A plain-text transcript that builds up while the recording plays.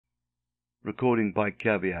Recording by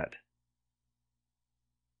Caveat.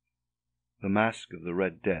 The Masque of the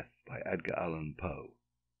Red Death by Edgar Allan Poe.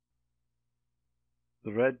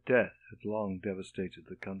 The Red Death had long devastated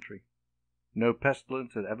the country. No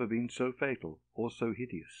pestilence had ever been so fatal or so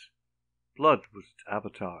hideous. Blood was its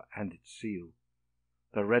avatar and its seal,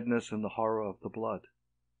 the redness and the horror of the blood.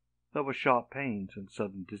 There were sharp pains and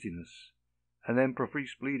sudden dizziness, and then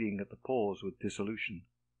profuse bleeding at the pores with dissolution.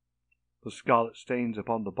 The scarlet stains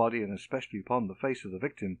upon the body, and especially upon the face of the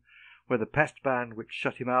victim, were the pest ban which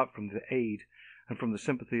shut him out from the aid and from the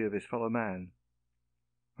sympathy of his fellow man.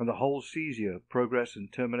 And the whole seizure, progress,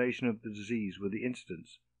 and termination of the disease were the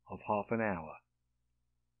incidents of half an hour.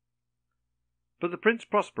 But the Prince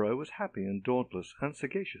Prospero was happy and dauntless and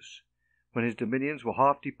sagacious. When his dominions were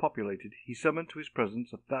half depopulated, he summoned to his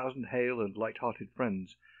presence 1,000 hale and light-hearted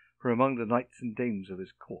friends from among the knights and dames of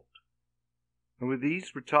his court, and with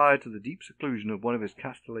these retired to the deep seclusion of one of his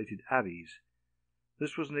castellated abbeys.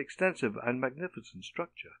 This was an extensive and magnificent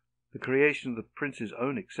structure, the creation of the prince's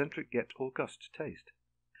own eccentric yet august taste.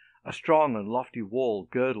 A strong and lofty wall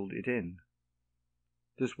girdled it in.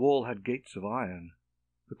 This wall had gates of iron.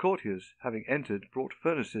 The courtiers, having entered, brought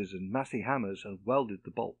furnaces and massy hammers and welded the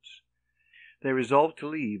bolts. They resolved to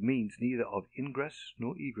leave means neither of ingress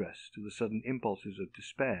nor egress to the sudden impulses of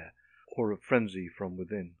despair or of frenzy from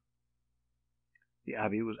within. The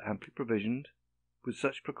abbey was amply provisioned. With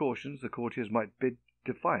such precautions the courtiers might bid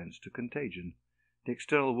defiance to contagion. The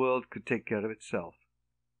external world could take care of itself.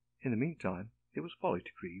 In the meantime, it was folly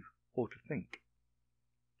to grieve or to think.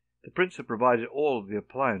 The prince had provided all of the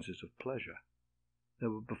appliances of pleasure.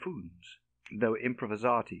 There were buffoons, there were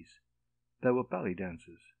improvisatis, there were ballet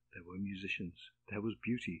dancers, there were musicians, there was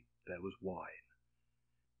beauty, there was wine.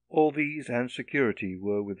 All these and security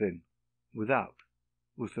were within. Without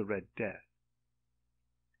was the Red Death.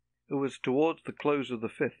 It was towards the close of the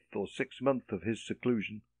 5th or 6th month of his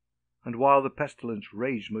seclusion, and while the pestilence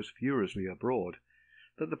raged most furiously abroad,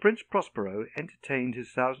 that the Prince Prospero entertained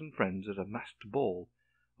his 1,000 friends at a masked ball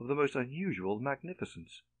of the most unusual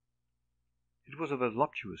magnificence. It was a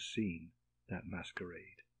voluptuous scene, that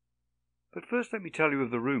masquerade. But first let me tell you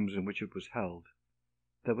of the rooms in which it was held.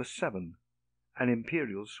 There were 7, an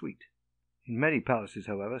imperial suite. In many palaces,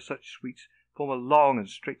 however, such suites form a long and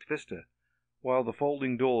straight vista, while the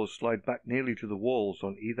folding doors slide back nearly to the walls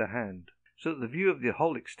on either hand, so that the view of the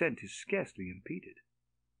whole extent is scarcely impeded.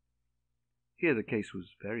 Here the case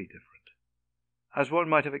was very different, as one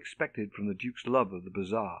might have expected from the Duke's love of the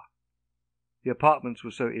bazaar. The apartments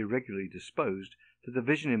were so irregularly disposed that the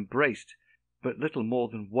vision embraced but little more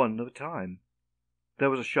than one at a time.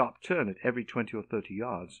 There was a sharp turn at every 20 or 30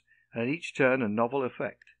 yards, and at each turn a novel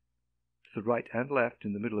effect. To the right and left,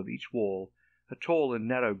 in the middle of each wall, a tall and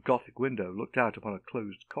narrow Gothic window looked out upon a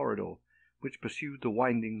closed corridor, which pursued the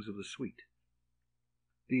windings of the suite.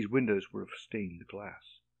 These windows were of stained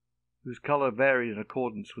glass, whose colour varied in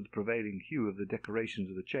accordance with the prevailing hue of the decorations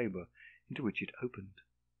of the chamber into which it opened.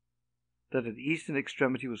 That at the eastern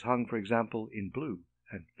extremity was hung, for example, in blue,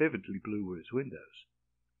 and vividly blue were its windows.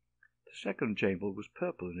 The second chamber was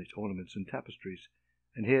purple in its ornaments and tapestries,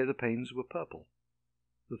 and here the panes were purple.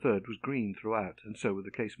 The third was green throughout, and so were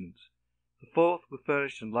the casements. The fourth were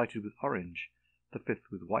furnished and lighted with orange, the 5th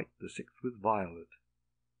with white, the 6th with violet.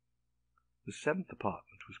 The 7th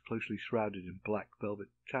apartment was closely shrouded in black velvet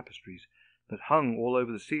tapestries that hung all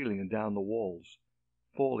over the ceiling and down the walls,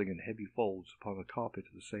 falling in heavy folds upon a carpet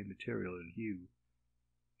of the same material and hue.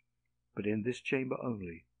 But in this chamber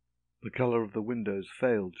only, the colour of the windows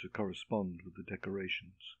failed to correspond with the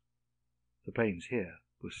decorations. The panes here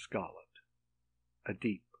were scarlet, a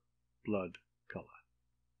deep blood colour.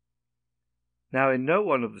 Now in no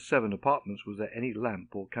one of the 7 apartments was there any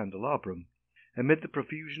lamp or candelabrum, amid the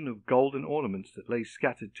profusion of golden ornaments that lay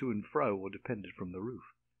scattered to and fro or depended from the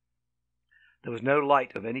roof. There was no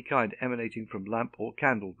light of any kind emanating from lamp or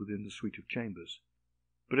candle within the suite of chambers,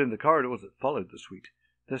 but in the corridors that followed the suite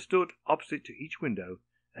there stood, opposite to each window,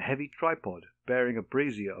 a heavy tripod bearing a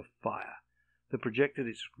brazier of fire that projected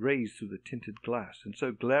its rays through the tinted glass and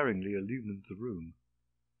so glaringly illumined the room.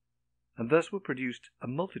 And thus were produced a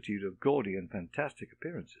multitude of gaudy and fantastic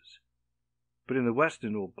appearances. But in the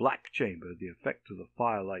western or black chamber the effect of the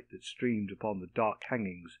firelight that streamed upon the dark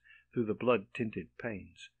hangings through the blood-tinted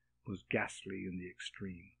panes was ghastly in the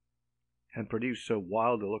extreme, and produced so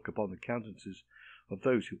wild a look upon the countenances of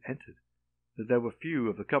those who entered, that there were few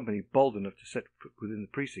of the company bold enough to set foot within the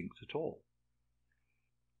precincts at all.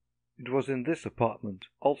 It was in this apartment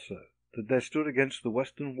also that there stood against the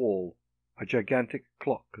western wall a gigantic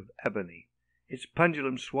clock of ebony. Its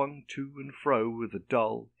pendulum swung to and fro with a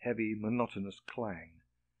dull, heavy, monotonous clang,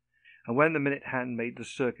 and when the minute hand made the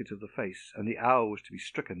circuit of the face, and the hour was to be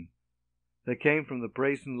stricken, there came from the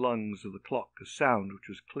brazen lungs of the clock a sound which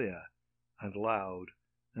was clear, and loud,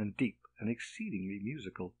 and deep, and exceedingly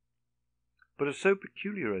musical, but of so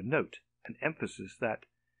peculiar a note and emphasis that,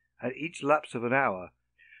 at each lapse of an hour,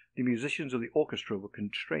 the musicians of the orchestra were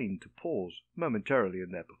constrained to pause momentarily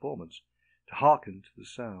in their performance, to hearken to the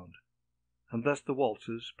sound, and thus the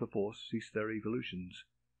waltzers perforce ceased their evolutions,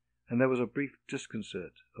 and there was a brief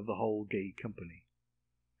disconcert of the whole gay company.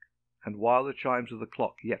 And while the chimes of the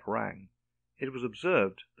clock yet rang, it was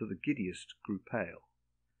observed that the giddiest grew pale,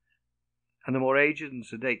 and the more aged and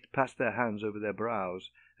sedate passed their hands over their brows,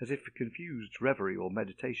 as if for confused reverie or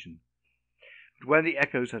meditation. But when the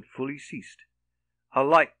echoes had fully ceased, a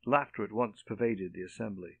light laughter at once pervaded the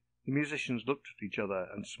assembly. The musicians looked at each other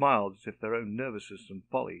and smiled as if their own nervousness and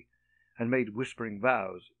folly, and made whispering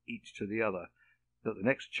vows, each to the other, that the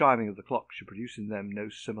next chiming of the clock should produce in them no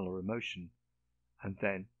similar emotion. And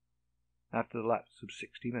then, after the lapse of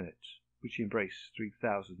 60 minutes, which embrace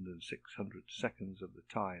 3,600 seconds of the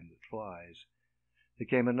time that flies, there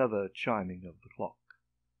came another chiming of the clock,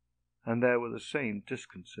 and there were the same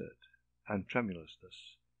disconcert and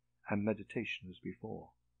tremulousness and meditation as before.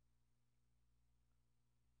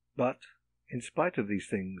 But, in spite of these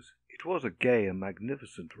things, it was a gay and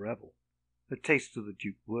magnificent revel. The tastes of the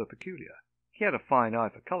Duke were peculiar. He had a fine eye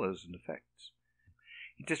for colours and effects.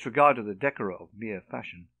 He disregarded the decora of mere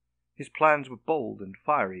fashion. His plans were bold and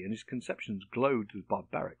fiery, and his conceptions glowed with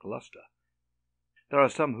barbaric lustre. There are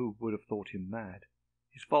some who would have thought him mad.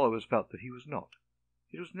 His followers felt that he was not.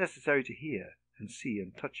 It was necessary to hear and see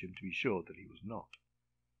and touch him to be sure that he was not.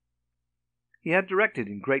 He had directed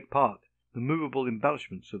in great part the movable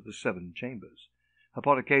embellishments of the 7 chambers,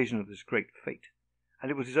 upon occasion of this great fete, and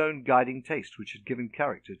it was his own guiding taste which had given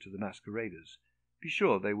character to the masqueraders. Be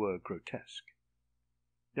sure they were grotesque.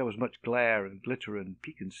 There was much glare and glitter and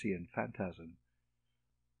piquancy and phantasm,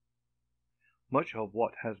 much of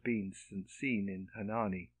what has been since seen in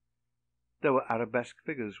Hernani. There were arabesque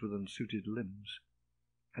figures with unsuited limbs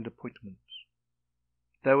and appointments.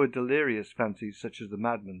 There were delirious fancies such as the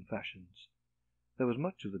madman fashions. There was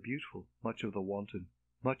much of the beautiful, much of the wanton,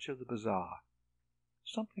 much of the bizarre,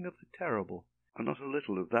 something of the terrible, and not a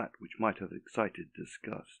little of that which might have excited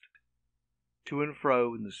disgust. To and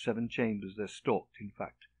fro in the 7 chambers there stalked, in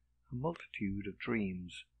fact, a multitude of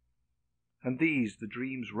dreams, and these the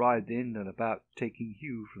dreams writhed in and about, taking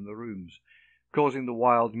hue from the rooms, causing the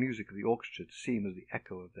wild music of the orchestra to seem as the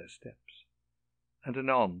echo of their steps. And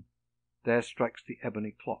anon there strikes the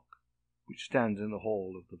ebony clock, which stands in the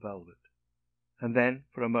hall of the velvet, and then,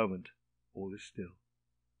 for a moment, all is still,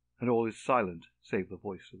 and all is silent save the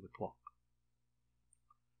voice of the clock.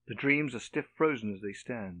 The dreams are stiff frozen as they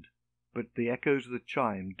stand, but the echoes of the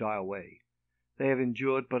chime die away. They have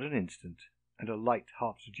endured but an instant, and a light,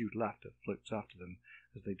 half-subdued laughter floats after them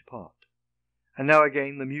as they depart. And now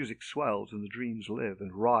again the music swells, and the dreams live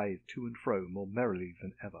and writhe to and fro more merrily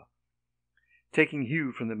than ever, taking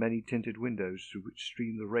hue from the many-tinted windows through which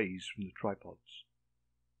stream the rays from the tripods.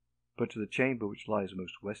 But to the chamber which lies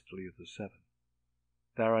most westerly of the 7,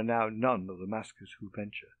 there are now none of the maskers who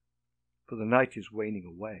venture, for the night is waning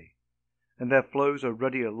away, and there flows a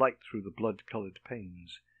ruddier light through the blood-coloured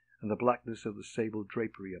panes, and the blackness of the sable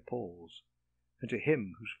drapery appalls, and to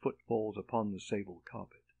him whose foot falls upon the sable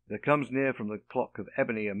carpet, there comes near from the clock of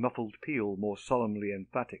ebony a muffled peal more solemnly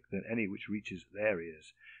emphatic than any which reaches their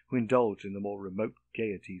ears, who indulge in the more remote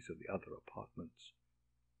gaieties of the other apartments.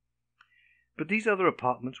 But these other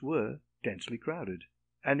apartments were densely crowded,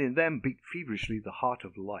 and in them beat feverishly the heart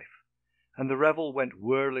of life, and the revel went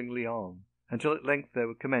whirlingly on, until at length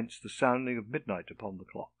there commenced the sounding of midnight upon the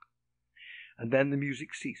clock. And then the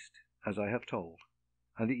music ceased, as I have told,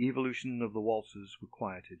 and the evolution of the waltzers were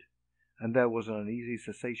quieted, and there was an uneasy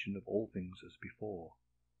cessation of all things as before.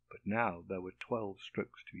 But now there were 12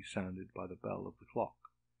 strokes to be sounded by the bell of the clock,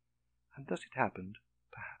 and thus it happened,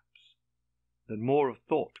 perhaps, that more of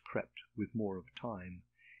thought crept with more of time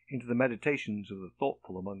into the meditations of the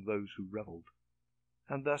thoughtful among those who revelled,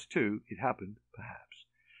 and thus, too, it happened, perhaps,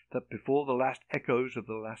 that before the last echoes of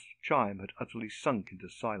the last chime had utterly sunk into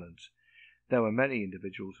silence, there were many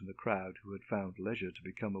individuals in the crowd who had found leisure to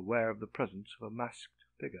become aware of the presence of a masked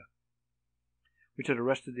figure, which had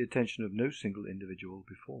arrested the attention of no single individual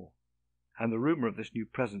before. And the rumour of this new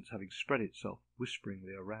presence having spread itself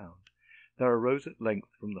whisperingly around, there arose at length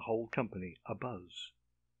from the whole company a buzz,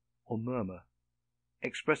 or murmur,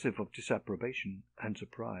 expressive of disapprobation and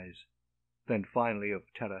surprise, then finally of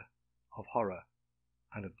terror, of horror,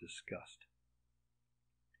 and of disgust.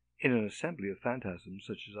 In an assembly of phantasms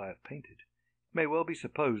such as I have painted, may well be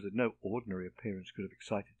supposed that no ordinary appearance could have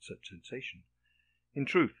excited such sensation. In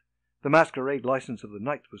truth, the masquerade license of the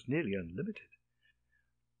night was nearly unlimited.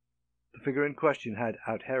 The figure in question had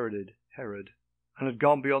out-Heroded Herod, and had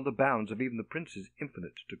gone beyond the bounds of even the prince's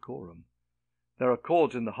infinite decorum. There are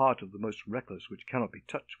chords in the heart of the most reckless which cannot be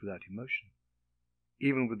touched without emotion.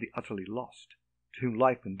 Even with the utterly lost, to whom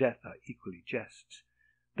life and death are equally jests,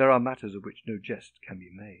 there are matters of which no jest can be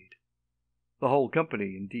made. The whole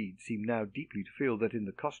company, indeed, seemed now deeply to feel that in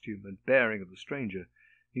the costume and bearing of the stranger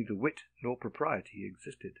neither wit nor propriety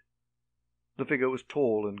existed. The figure was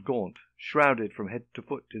tall and gaunt, shrouded from head to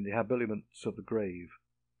foot in the habiliments of the grave.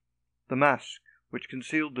 The mask which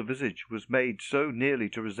concealed the visage was made so nearly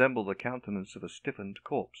to resemble the countenance of a stiffened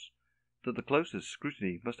corpse that the closest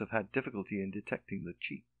scrutiny must have had difficulty in detecting the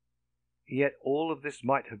cheek. Yet all of this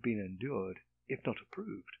might have been endured, if not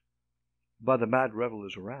approved, by the mad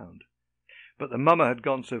revellers around. But the mummer had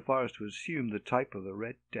gone so far as to assume the type of the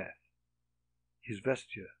Red Death. His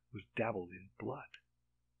vesture was dabbled in blood,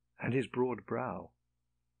 and his broad brow,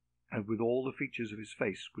 and with all the features of his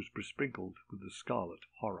face, was besprinkled with the scarlet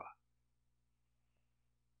horror.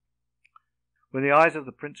 When the eyes of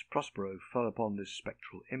the Prince Prospero fell upon this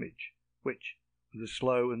spectral image, which, with a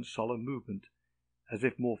slow and solemn movement, as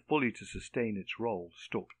if more fully to sustain its role,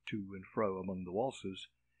 stalked to and fro among the waltzers,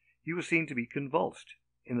 he was seen to be convulsed,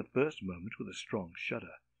 in the first moment with a strong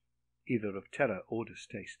shudder, either of terror or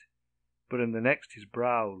distaste, but in the next his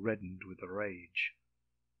brow reddened with rage.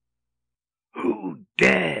 "Who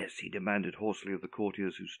dares?" he demanded hoarsely of the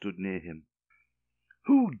courtiers who stood near him.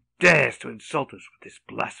 "Who dares to insult us with this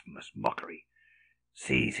blasphemous mockery?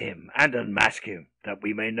 Seize him and unmask him, that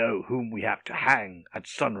we may know whom we have to hang at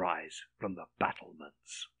sunrise from the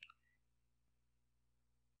battlements."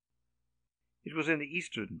 It was in the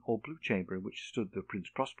eastern or blue chamber in which stood the Prince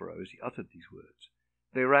Prospero as he uttered these words.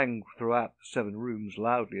 They rang throughout the 7 rooms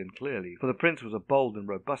loudly and clearly, for the prince was a bold and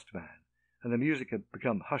robust man, and the music had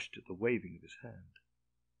become hushed at the waving of his hand.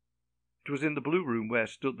 It was in the blue room where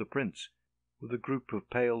stood the prince, with a group of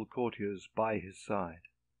pale courtiers by his side.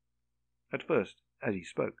 At first, as he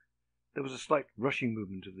spoke, there was a slight rushing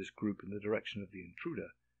movement of this group in the direction of the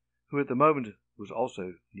intruder, who at the moment was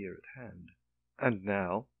also near at hand, and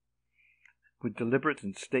now, with deliberate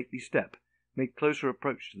and stately step, made closer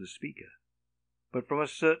approach to the speaker. But from a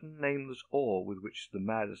certain nameless awe with which the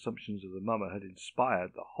mad assumptions of the mummer had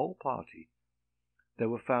inspired the whole party, there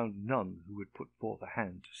were found none who would put forth a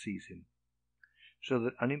hand to seize him, so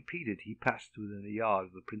that unimpeded he passed within a yard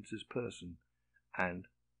of the prince's person, and,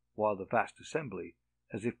 while the vast assembly,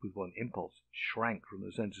 as if with one impulse, shrank from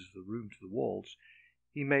the centres of the room to the walls,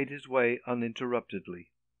 he made his way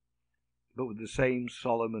uninterruptedly, but with the same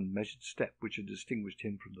solemn and measured step which had distinguished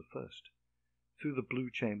him from the first, through the blue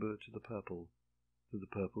chamber to the purple, through the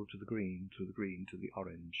purple to the green, through the green to the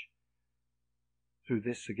orange, through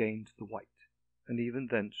this again to the white, and even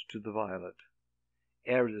thence to the violet,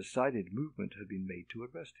 ere a decided movement had been made to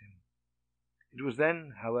arrest him. It was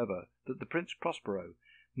then, however, that the Prince Prospero,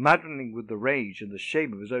 maddening with the rage and the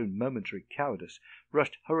shame of his own momentary cowardice,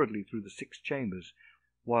 rushed hurriedly through the 6 chambers,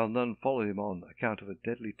 while none followed him on account of a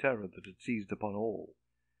deadly terror that had seized upon all.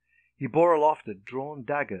 He bore aloft a drawn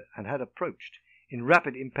dagger, and had approached, in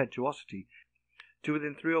rapid impetuosity, to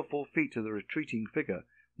within 3 or 4 feet of the retreating figure,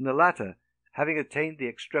 when the latter, having attained the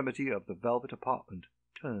extremity of the velvet apartment,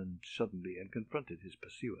 turned suddenly and confronted his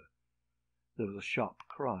pursuer. There was a sharp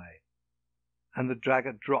cry, and the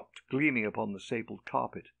dagger dropped gleaming upon the sable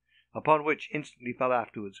carpet, upon which instantly fell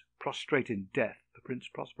afterwards, prostrate in death, the Prince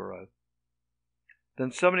Prospero.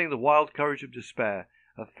 Then, summoning the wild courage of despair,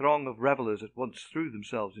 a throng of revellers at once threw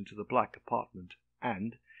themselves into the black apartment,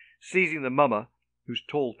 and, seizing the mummer, whose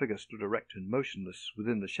tall figure stood erect and motionless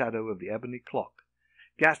within the shadow of the ebony clock,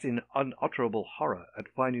 gasped in unutterable horror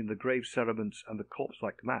at finding the grave cerements and the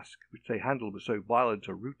corpse-like mask which they handled with so violent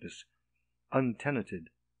a rudeness untenanted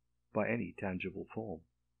by any tangible form.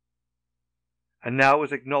 And now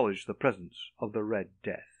was acknowledged the presence of the Red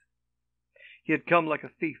Death. He had come like a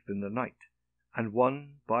thief in the night, and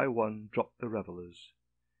one by one dropped the revellers,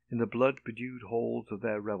 in the blood-bedewed halls of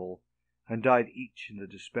their revel, and died each in the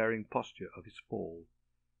despairing posture of his fall.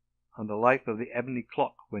 And the life of the ebony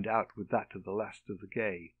clock went out with that of the last of the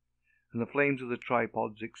gay, and the flames of the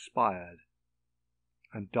tripods expired,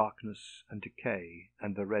 and darkness and decay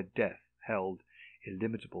and the Red Death held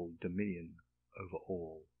illimitable dominion over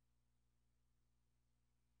all.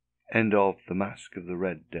 End of The Masque of the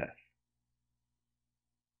Red Death.